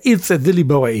 2022, è It's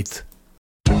Deliberate.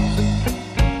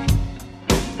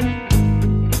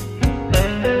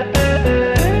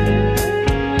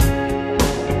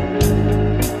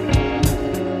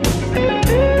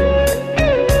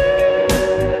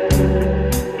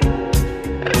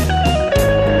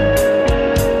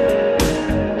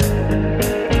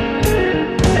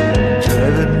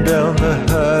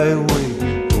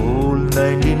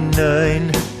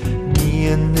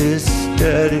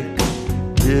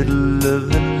 Middle of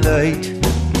the night,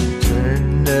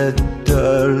 turn that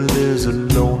dial, there's a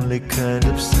lonely kind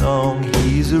of song.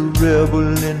 He's a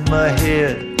rebel in my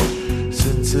head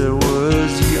since I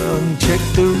was young. Check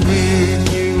the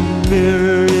rearview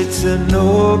mirror, it's an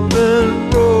open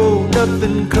road,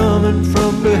 nothing coming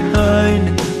from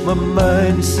behind. My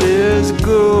mind says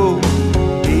go,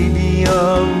 baby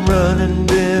I'm running,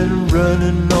 been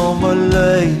running all my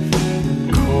life.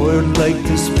 Coiled like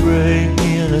the spring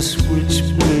in a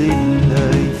switchblade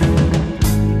knife.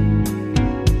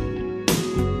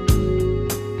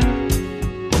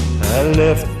 I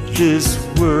left this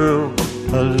world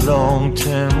a long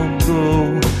time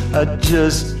ago. I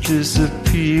just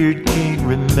disappeared, can't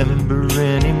remember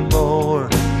anymore.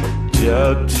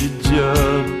 Job to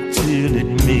job till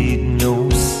it made no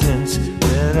sense.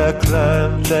 Then I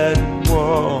climbed that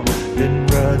wall, been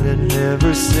running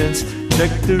ever since. Check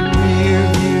the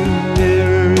rearview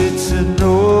mirror, it's an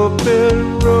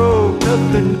open road,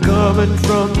 nothing coming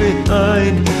from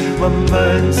behind. My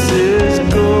mind says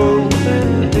go,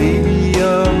 baby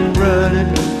I'm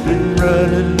running, been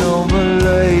running all my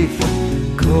life.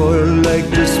 Coiled like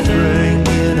the spring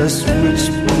in a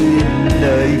switchblade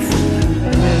knife.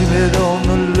 Blame it on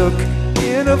the look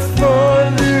in a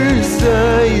father's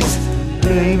eyes.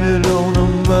 Blame it on a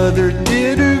mother,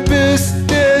 did her best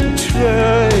and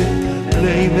tried.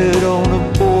 Blame it on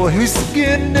a boy whose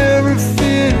skin never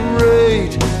fit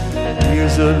right.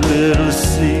 Here's a little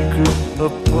secret, a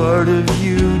part of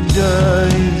you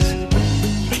dies.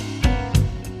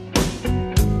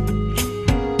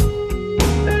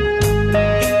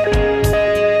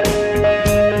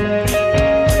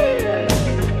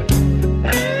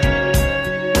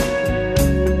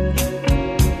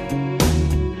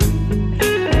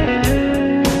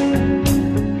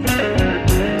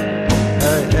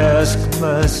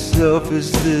 Myself,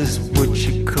 is this what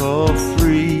you call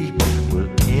free? Will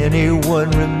anyone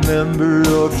remember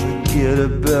or forget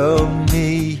about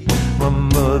me? My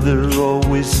mother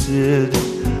always said,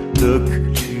 look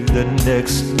to the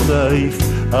next life.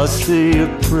 I'll say a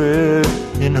prayer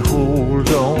and hold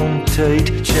on tight.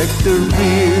 Check the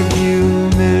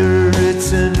rearview mirror,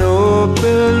 it's an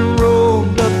open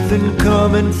road, nothing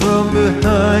coming from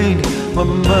behind. My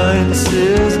mind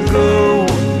says go,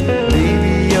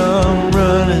 baby I'm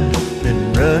running,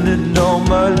 been running all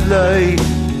my life.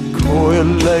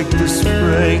 Coiled like the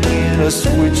spring in a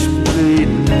switchblade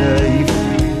knife.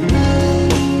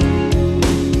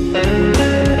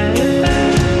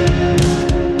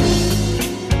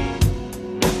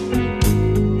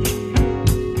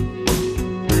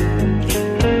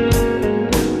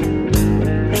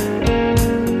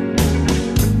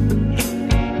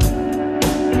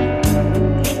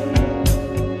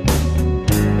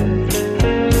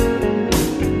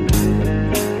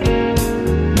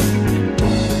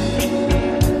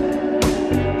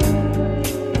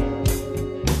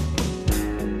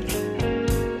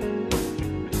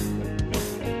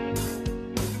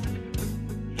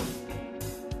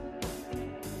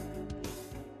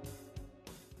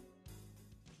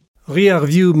 Rear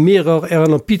View Mirror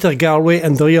erano Peter Galway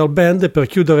and the Real Band per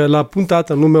chiudere la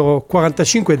puntata numero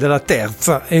 45 della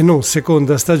terza e non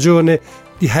seconda stagione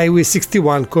di Highway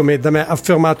 61, come da me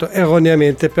affermato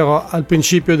erroneamente però al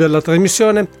principio della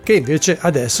trasmissione, che invece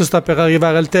adesso sta per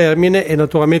arrivare al termine. E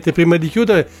naturalmente prima di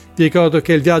chiudere vi ricordo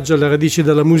che Il viaggio alle radici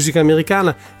della musica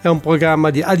americana è un programma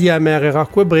di ADMR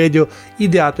Rock Web Radio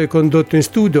ideato e condotto in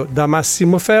studio da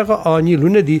Massimo Ferro ogni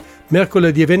lunedì,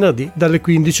 mercoledì e venerdì dalle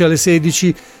 15 alle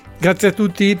 16. Grazie a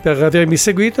tutti per avermi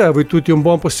seguito e a voi tutti un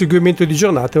buon proseguimento di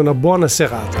giornata e una buona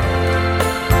serata.